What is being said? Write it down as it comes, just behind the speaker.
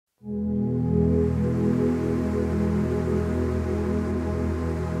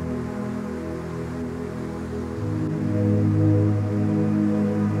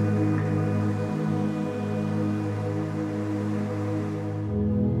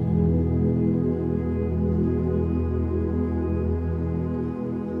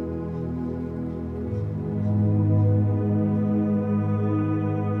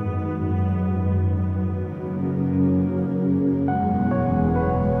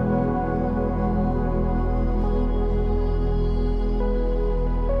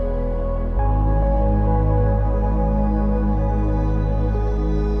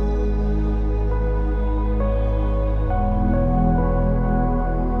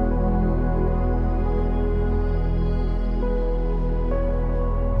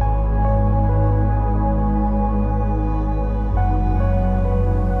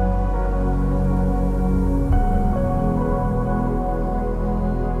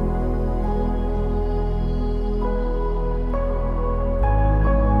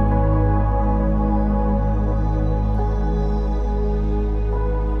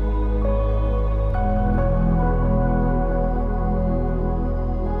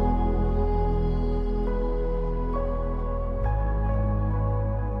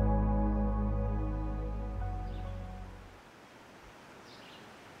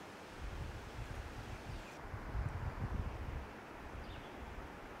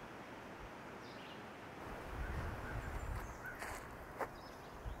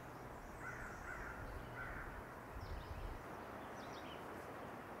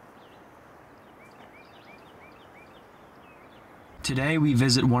Today we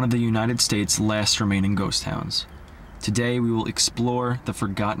visit one of the United States' last remaining ghost towns. Today we will explore the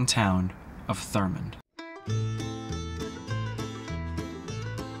forgotten town of Thurmond.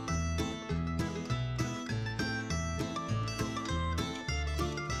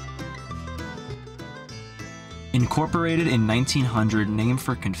 Incorporated in 1900, named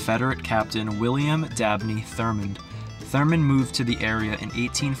for Confederate Captain William Dabney Thurmond, Thurmond moved to the area in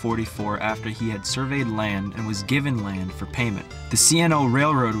 1844 after he had surveyed land and was given land for payment. The C&O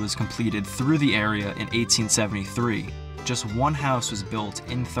Railroad was completed through the area in 1873. Just one house was built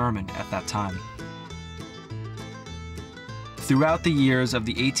in Thurmond at that time. Throughout the years of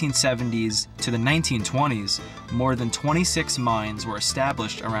the 1870s to the 1920s, more than 26 mines were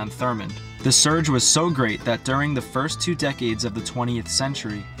established around Thurmond. The surge was so great that during the first 2 decades of the 20th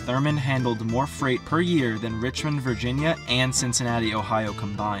century, Thurmond handled more freight per year than Richmond, Virginia and Cincinnati, Ohio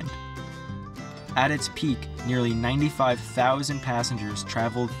combined. At its peak, nearly 95,000 passengers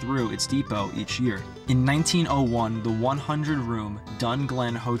traveled through its depot each year. In 1901, the 100-room Dun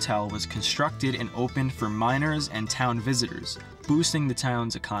Glen Hotel was constructed and opened for miners and town visitors, boosting the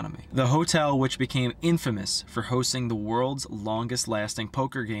town's economy. The hotel, which became infamous for hosting the world's longest-lasting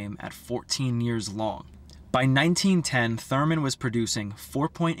poker game at 14 years long. By 1910, Thurmond was producing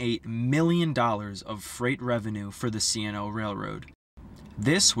 $4.8 million of freight revenue for the C&O Railroad.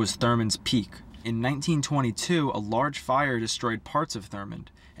 This was Thurmond's peak. In 1922, a large fire destroyed parts of Thurmond,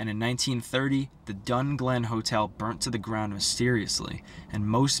 and in 1930, the Dun Glen Hotel burnt to the ground mysteriously, and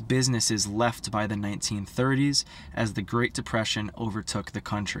most businesses left by the 1930s as the Great Depression overtook the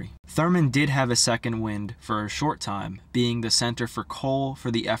country. Thurmond did have a second wind for a short time, being the center for coal for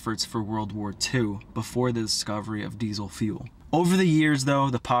the efforts for World War II before the discovery of diesel fuel. Over the years,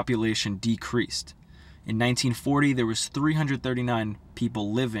 though, the population decreased. In 1940, there was 339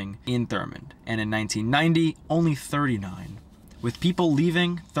 people living in Thurmond, and in 1990, only 39. With people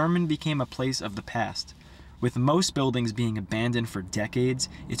leaving, Thurmond became a place of the past. With most buildings being abandoned for decades,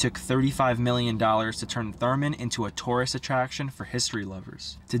 it took $35 million to turn Thurmond into a tourist attraction for history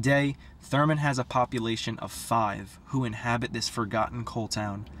lovers. Today, Thurmond has a population of 5 who inhabit this forgotten coal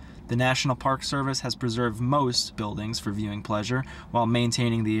town. The National Park Service has preserved most buildings for viewing pleasure while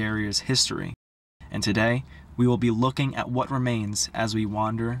maintaining the area's history. And today, we will be looking at what remains as we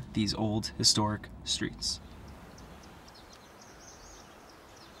wander these old historic streets.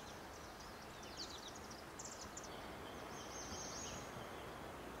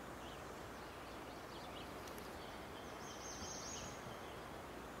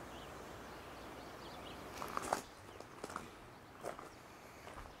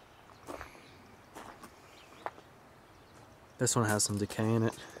 This one has some decay in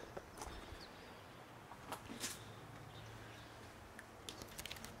it.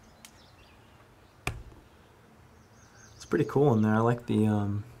 Pretty cool in there. I like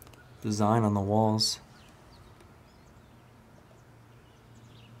the design on the walls.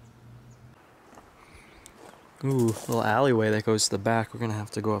 Ooh, little alleyway that goes to the back. We're gonna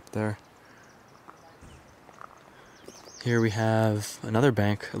have to go up there. Here we have another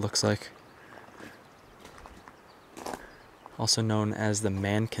bank, it looks like. Also known as the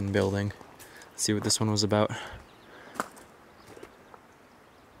Mankin Building. Let's see what this one was about.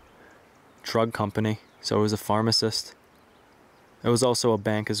 Drug company, so it was a pharmacist. It was also a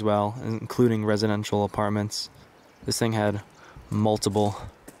bank as well, including residential apartments. This thing had multiple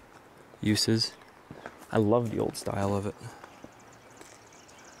uses. I love the old style of it.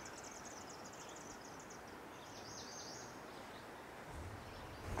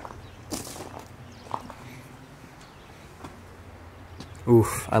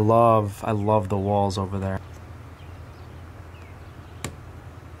 Oof, I love the walls over there.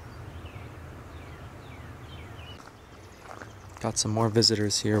 Got some more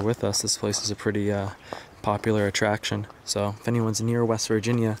visitors here with us. This place is a pretty popular attraction. So if anyone's near West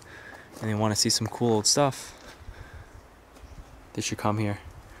Virginia and they want to see some cool old stuff, they should come here.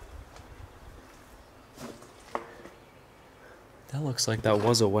 That looks like that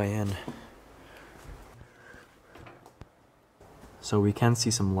was a way in. So we can see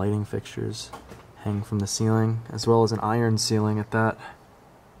some lighting fixtures hanging from the ceiling, as well as an iron ceiling at that.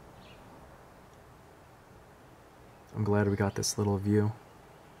 I'm glad we got this little view.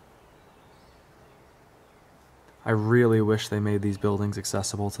 I really wish they made these buildings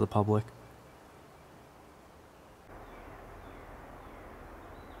accessible to the public.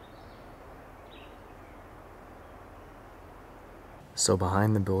 So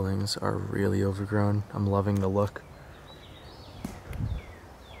behind the buildings are really overgrown. I'm loving the look.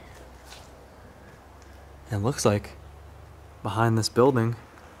 And it looks like behind this building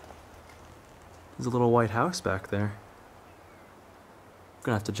there's a little white house back there.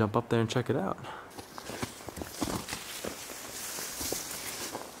 gonna have to jump up there and check it out.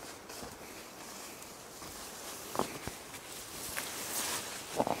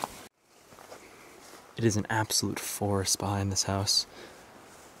 It is an absolute forest behind this house.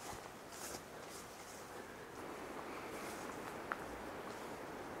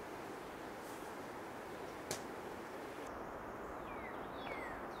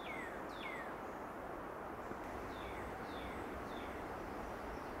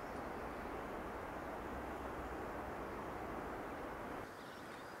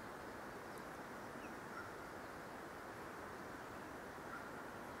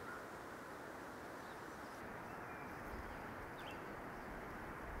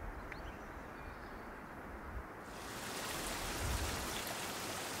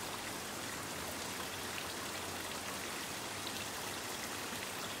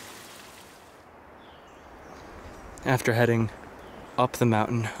 After heading up the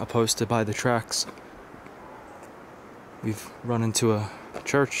mountain opposed to by the tracks, we've run into a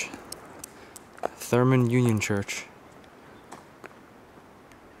church, Thurmond Union Church.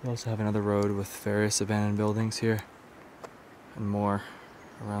 We also have another road with various abandoned buildings here and more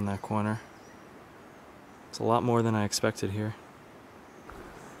around that corner. It's a lot more than I expected here.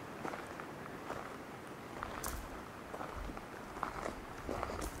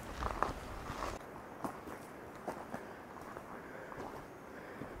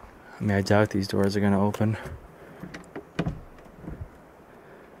 I mean, I doubt these doors are gonna open.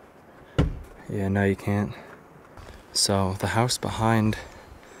 Yeah, no, you can't. So the house behind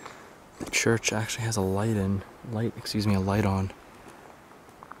the church actually has a light on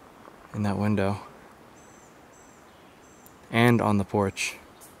in that window and on the porch.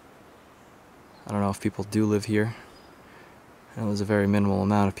 I don't know if people do live here. I know there's a very minimal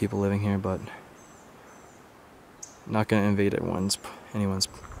amount of people living here, but I'm not gonna invade anyone's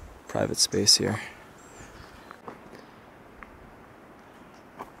private space here.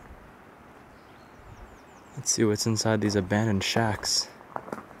 Let's see what's inside these abandoned shacks.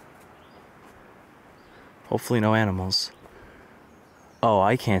 Hopefully no animals. Oh,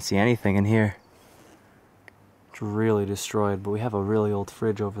 I can't see anything in here. It's really destroyed, but we have a really old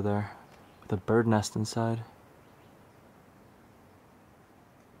fridge over there with a bird nest inside.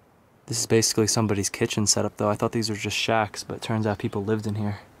 This is basically somebody's kitchen setup though. I thought these were just shacks, but it turns out people lived in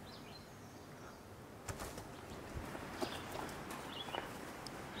here.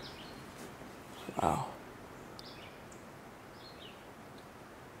 Wow.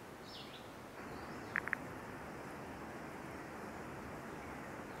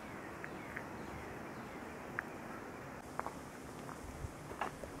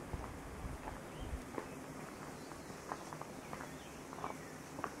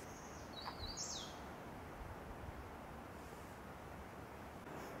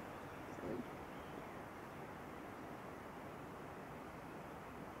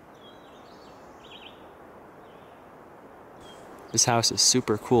 This house is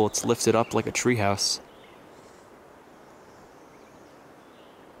super cool. It's lifted up like a treehouse.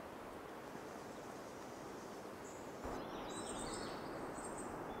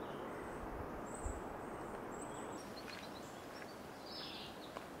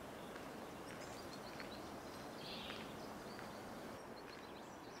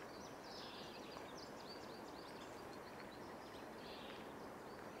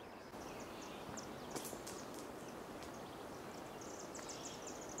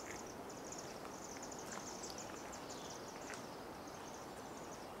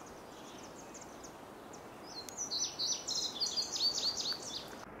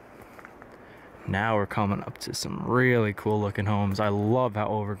 Now we're coming up to some really cool looking homes. I love how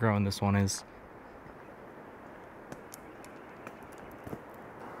overgrown this one is.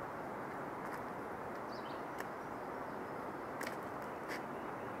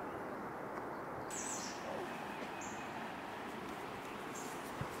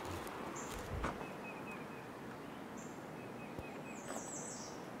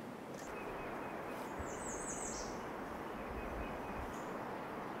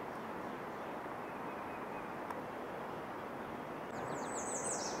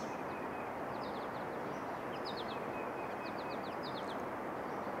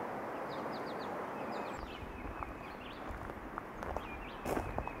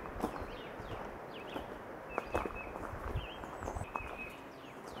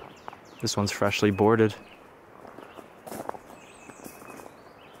 This one's freshly boarded.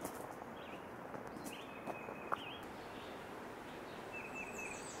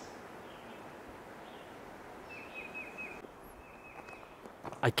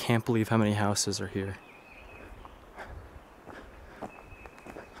 I can't believe how many houses are here.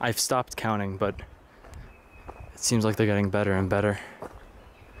 I've stopped counting, but it seems like they're getting better and better.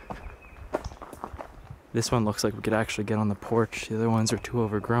 This one looks like we could actually get on the porch. The other ones are too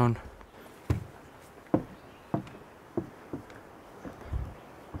overgrown.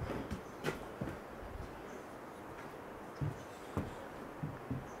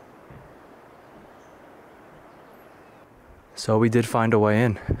 So we did find a way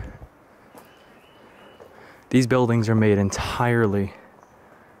in. These buildings are made entirely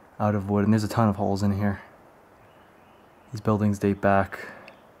out of wood, and there's a ton of holes in here. These buildings date back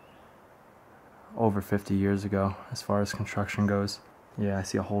over 50 years ago as far as construction goes. Yeah, I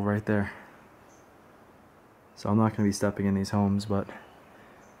see a hole right there. So I'm not going to be stepping in these homes, but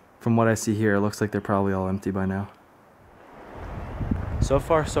from what I see here, it looks like they're probably all empty by now. So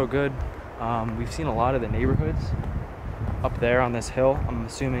far, so good. We've seen a lot of the neighborhoods up there on this hill. I'm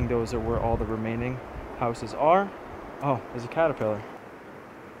assuming those are where all the remaining houses are. Oh, there's a caterpillar.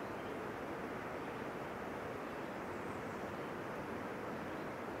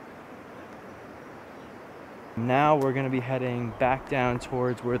 Now we're going to be heading back down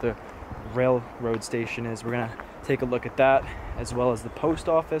towards where the railroad station is. We're going to take a look at that, as well as the post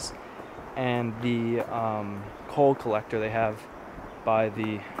office and the coal collector they have by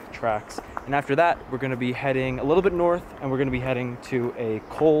the tracks. And after that, we're going to be heading a little bit north, and we're going to be heading to a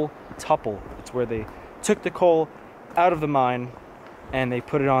coal tuple. It's where they took the coal out of the mine and they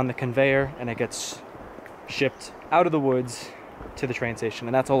put it on the conveyor, and it gets shipped out of the woods to the train station,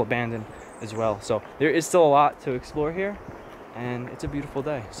 and that's all abandoned as well. So there is still a lot to explore here, and it's a beautiful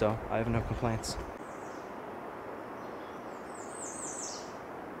day, so I have no complaints.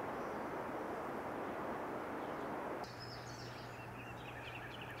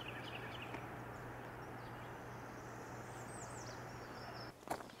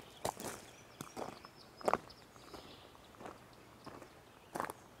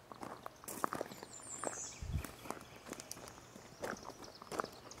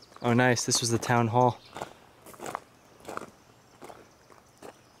 Oh nice, this was the town hall.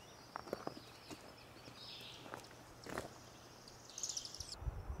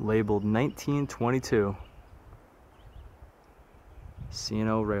 Labeled 1922.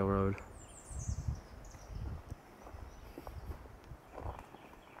 C&O Railroad.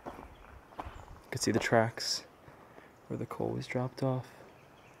 You can see the tracks where the coal was dropped off.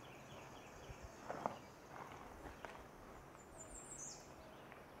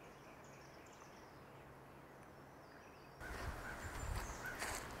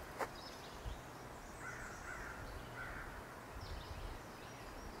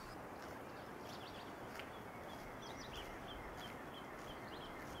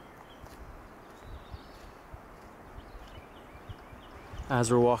 As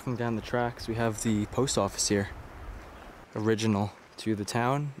we're walking down the tracks, we have the post office here, original to the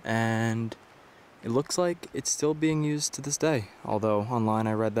town, and it looks like it's still being used to this day. Although online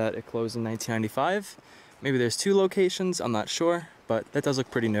I read that it closed in 1995. Maybe there's 2 locations, I'm not sure, but that does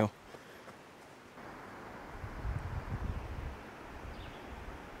look pretty new.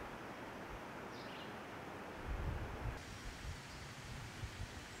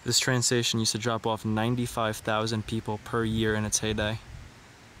 This train station used to drop off 95,000 people per year in its heyday.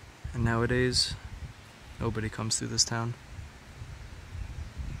 And nowadays, nobody comes through this town.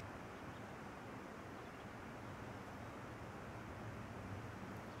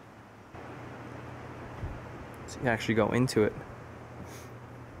 So you can actually go into it.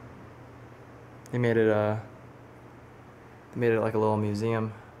 They made it like a little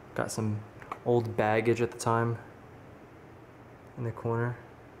museum. Got some old baggage at the time in the corner.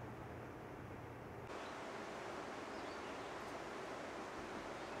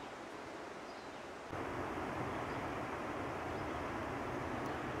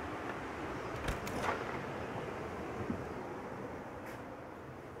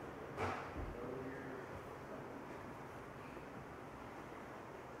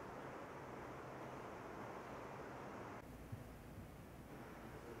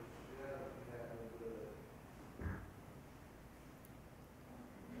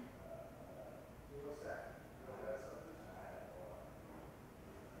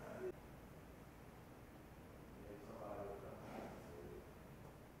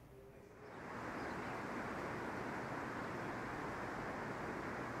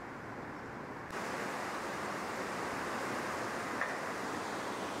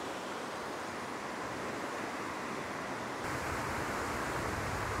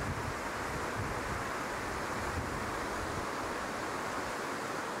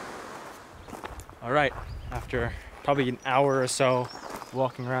 All right, after probably an hour or so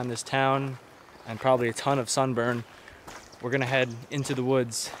walking around this town and probably a ton of sunburn, we're gonna head into the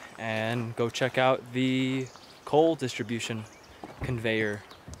woods and go check out the coal distribution conveyor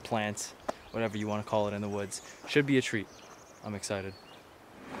plant, whatever you want to call it, in the woods. Should be a treat. I'm excited.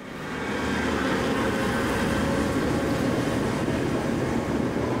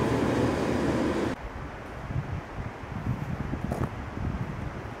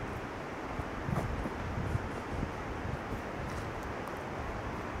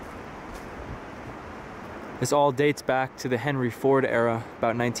 This all dates back to the Henry Ford era,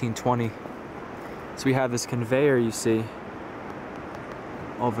 about 1920. So we have this conveyor you see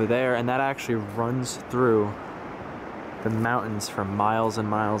over there, and that actually runs through the mountains for miles and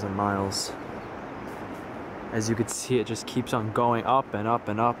miles and miles. As you can see, it just keeps on going up and up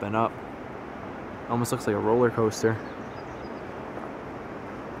and up and up. Almost looks like a roller coaster.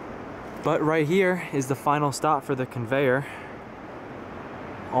 But right here is the final stop for the conveyor.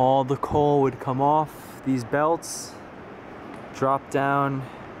 All the coal would come off these belts, drop down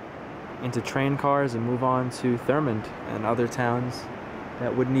into train cars, and move on to Thurmond and other towns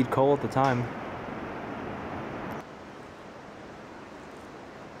that would need coal at the time.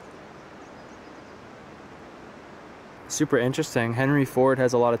 Super interesting. Henry Ford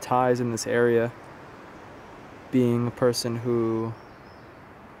has a lot of ties in this area, being a person who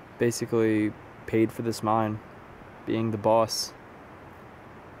basically paid for this mine, being the boss.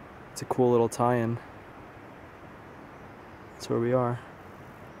 It's a cool little tie-in. That's where we are.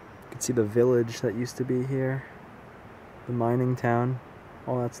 You can see the village that used to be here, the mining town.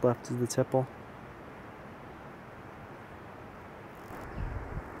 All that's left is the tipple.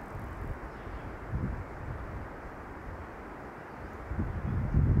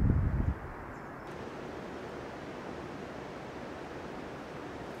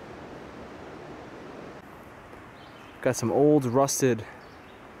 Got some old rusted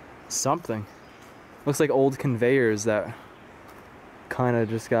something. Looks like old conveyors that kind of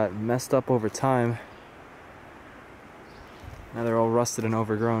just got messed up over time. Now they're all rusted and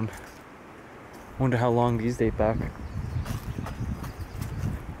overgrown. Wonder how long these date back.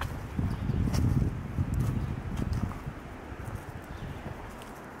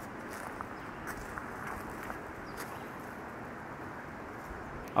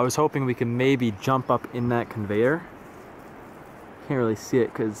 I was hoping we could maybe jump up in that conveyor. Can't really see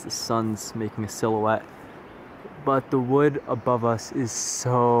it because the sun's making a silhouette. But the wood above us is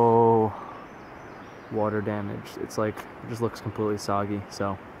so water damaged. It's like, it just looks completely soggy.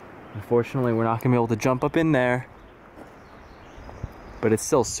 So unfortunately we're not gonna be able to jump up in there, but it's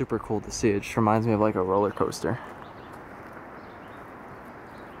still super cool to see. It just reminds me of like a roller coaster.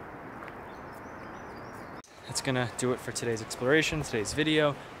 That's gonna do it for today's exploration, today's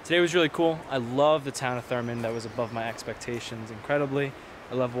video. Today was really cool. I love the town of Thurmond. That was above my expectations incredibly.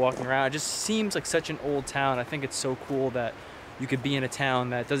 I love walking around. It just seems like such an old town. I think it's so cool that you could be in a town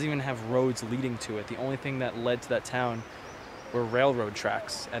that doesn't even have roads leading to it. The only thing that led to that town were railroad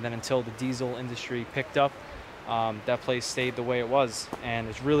tracks. And then until the diesel industry picked up, that place stayed the way it was. And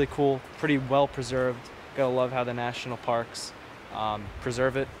it's really cool, pretty well preserved. Gotta love how the national parks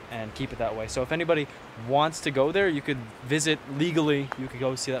preserve it and keep it that way. So if anybody wants to go there, you could visit legally. You could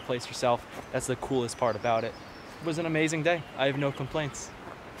go see that place yourself. That's the coolest part about it. It was an amazing day. I have no complaints.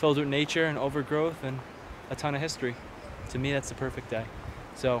 Filled with nature and overgrowth and a ton of history. To me, that's the perfect day.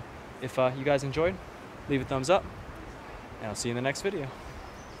 So if you guys enjoyed, leave a thumbs up, and I'll see you in the next video.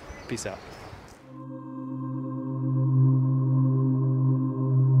 Peace out.